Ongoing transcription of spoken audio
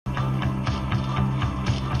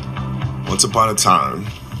Once upon a time,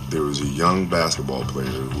 there was a young basketball player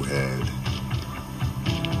who had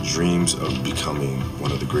dreams of becoming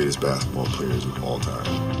one of the greatest basketball players of all time.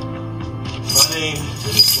 My name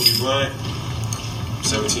is Kobe Bryant. I'm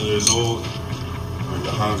 17 years old. With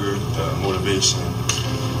the hunger, the motivation,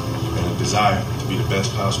 and the desire to be the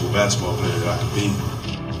best possible basketball player that I can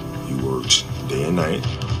be. He worked day and night,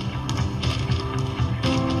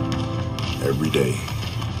 every day,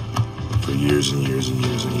 for years and years and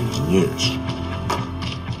years and years and years.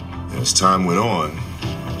 And as time went on,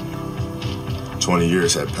 20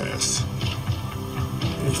 years had passed,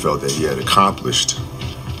 and he felt that he had accomplished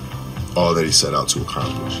all that he set out to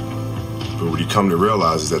accomplish. But what he come to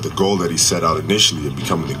realize is that the goal that he set out initially of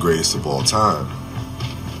becoming the greatest of all time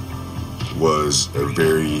was a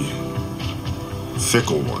very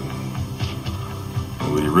fickle one.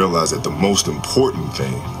 And what he realized that the most important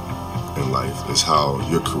thing in life is how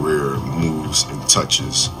your career moves and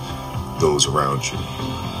touches those around you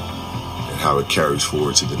and how it carries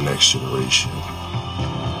forward to the next generation.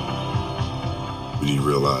 But he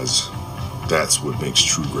realized that's what makes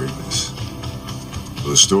true greatness.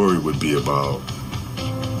 The story would be about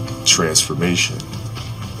transformation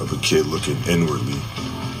of a kid looking inwardly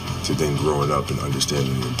to then growing up and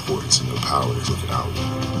understanding the importance and the power that's looking outward.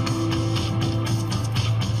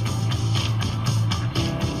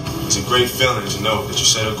 It's a great feeling to know that you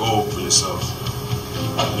set a goal for yourself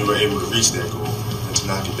and you were able to reach that goal and to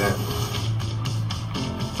knock it down.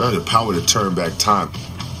 If I had the power to turn back time,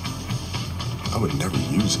 I would never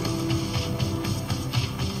use it.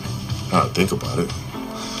 I don't think about it.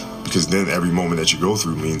 Because then every moment that you go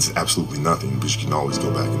through means absolutely nothing, because you can always go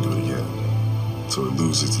back and do it again. So it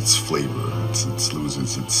loses its flavor, it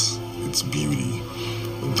loses its beauty.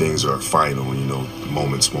 When things are final,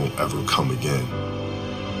 moments won't ever come again.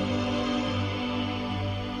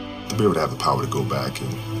 To be able to have the power to go back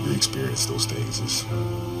and re-experience those things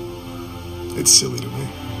it's silly to me.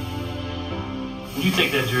 When you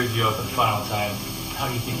take that jersey off for the final time, how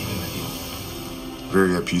do you think you're going to feel?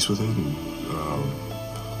 Very at peace with it, and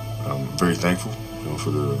I'm very thankful,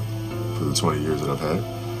 for the 20 years that I've had,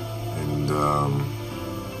 and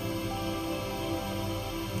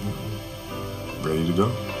ready to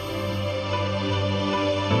go.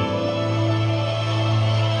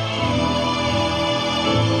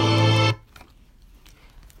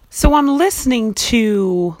 So I'm listening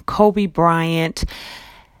to Kobe Bryant,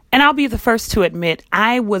 and I'll be the first to admit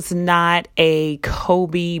I was not a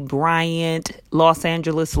Kobe Bryant Los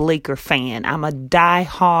Angeles Laker fan. I'm a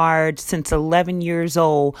diehard, since 11 years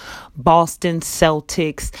old, Boston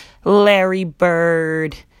Celtics, Larry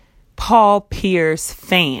Bird, Paul Pierce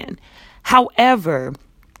fan. However,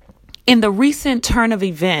 in the recent turn of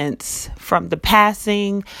events, from the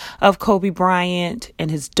passing of Kobe Bryant and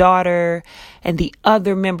his daughter and the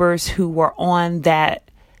other members who were on that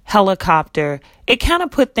helicopter, it kind of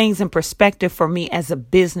put things in perspective for me as a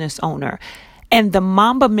business owner. And the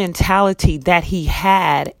Mamba mentality that he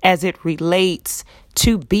had as it relates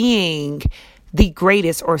to being the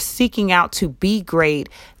greatest or seeking out to be great,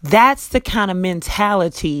 that's the kind of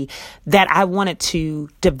mentality that I wanted to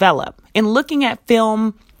develop. In looking at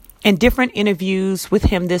film and different interviews with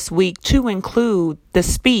him this week, to include the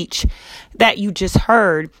speech that you just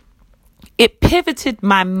heard, it pivoted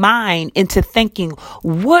my mind into thinking,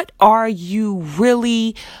 what are you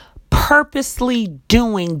really purposely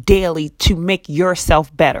doing daily to make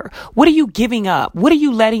yourself better? What are you giving up? What are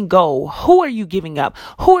you letting go? Who are you giving up?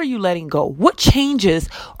 Who are you letting go? What changes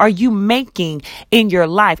are you making in your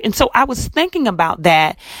life? And so I was thinking about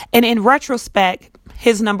that. And in retrospect,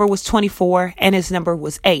 his number was 24 and his number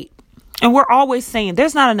was 8. And we're always saying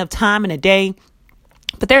there's not enough time in a day,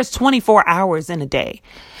 but there's 24 hours in a day.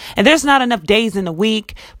 And there's not enough days in a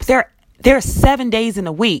week, but there are 7 days in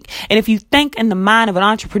a week. And if you think in the mind of an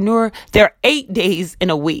entrepreneur, there are 8 days in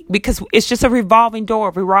a week, because it's just a revolving door,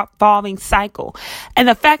 a revolving cycle. And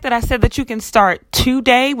the fact that I said that you can start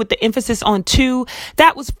today with the emphasis on 2,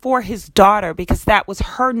 that was for his daughter, because that was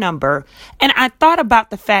her number. And I thought about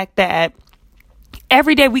the fact that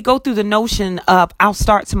every day we go through the notion of I'll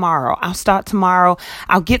start tomorrow.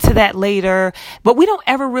 I'll get to that later. But we don't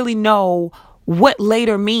ever really know what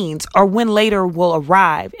later means or when later will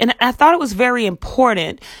arrive. And I thought it was very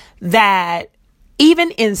important that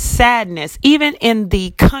even in sadness, even in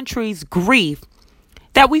the country's grief,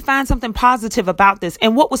 that we find something positive about this.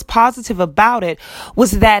 And what was positive about it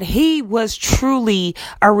was that he was truly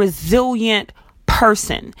a resilient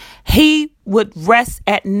person. He would rest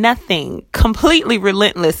at nothing, completely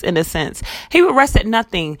relentless in a sense. He would rest at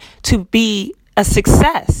nothing to be a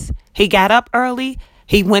success. He got up early.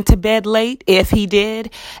 He went to bed late, if he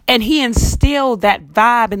did, and he instilled that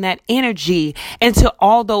vibe and that energy into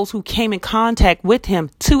all those who came in contact with him,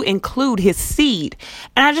 to include his seed.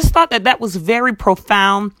 And I just thought that that was very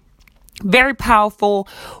profound, very powerful.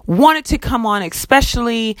 Wanted to come on,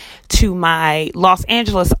 especially to my Los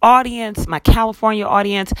Angeles audience, my California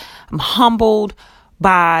audience. I'm humbled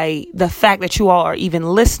by the fact that you all are even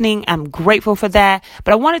listening. I'm grateful for that.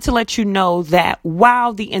 But I wanted to let you know that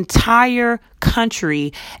while the entire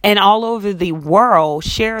country and all over the world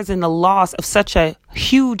shares in the loss of such a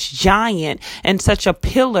huge giant and such a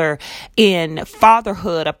pillar in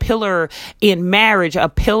fatherhood, a pillar in marriage, a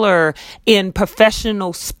pillar in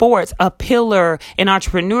professional sports, a pillar in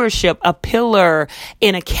entrepreneurship, a pillar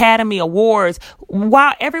in Academy Awards,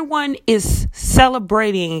 while everyone is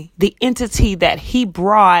celebrating the entity that he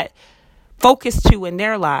brought focus to in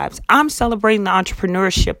their lives, I'm celebrating the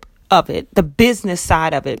entrepreneurship of it, the business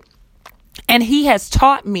side of it. And he has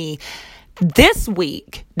taught me this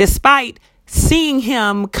week, despite seeing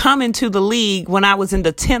him come into the league when I was in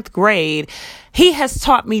the 10th grade, he has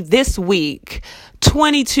taught me this week,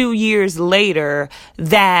 22 years later,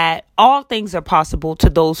 that all things are possible to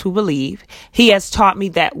those who believe. He has taught me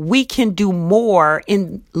that we can do more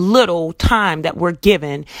in little time that we're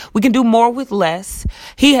given. We can do more with less.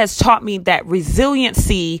 He has taught me that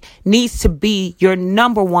resiliency needs to be your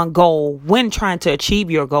number one goal when trying to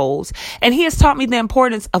achieve your goals. And he has taught me the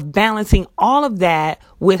importance of balancing all of that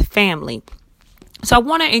with family. So I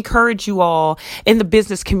want to encourage you all in the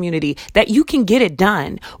business community that you can get it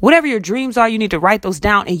done. Whatever your dreams are, you need to write those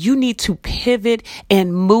down, and you need to pivot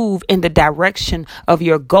and move in the direction of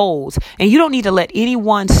your goals. And you don't need to let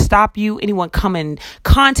anyone stop you, anyone come in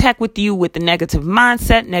contact with you with the negative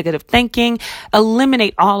mindset, negative thinking.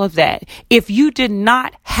 Eliminate all of that. If you did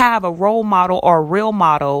not have a role model or a real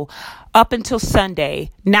model up until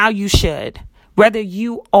Sunday, now you should. Whether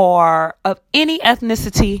you are of any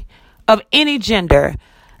ethnicity, of any gender,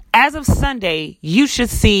 as of Sunday, you should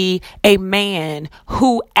see a man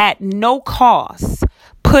who at no cost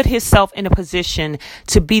put himself in a position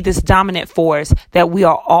to be this dominant force that we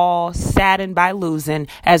are all saddened by losing,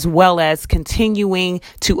 as well as continuing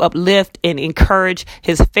to uplift and encourage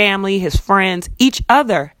his family, his friends, each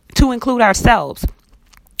other, to include ourselves.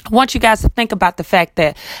 I want you guys to think about the fact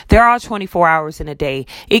that there are 24 hours in a day.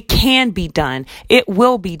 It can be done. It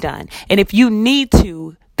will be done. And if you need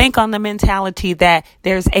to, think on the mentality that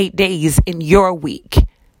there's 8 days in your week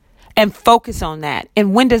and focus on that.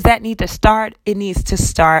 And when does that need to start? It needs to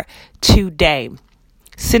start today.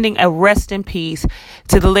 Sending a rest in peace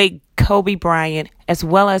to the late Kobe Bryant, as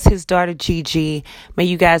well as his daughter Gigi. May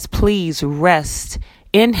you guys please rest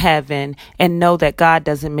in heaven and know that God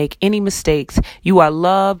doesn't make any mistakes. You are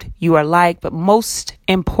loved, you are liked, but most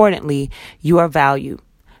importantly, you are valued.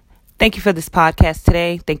 Thank you for this podcast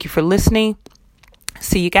today. Thank you for listening.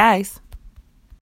 See you guys.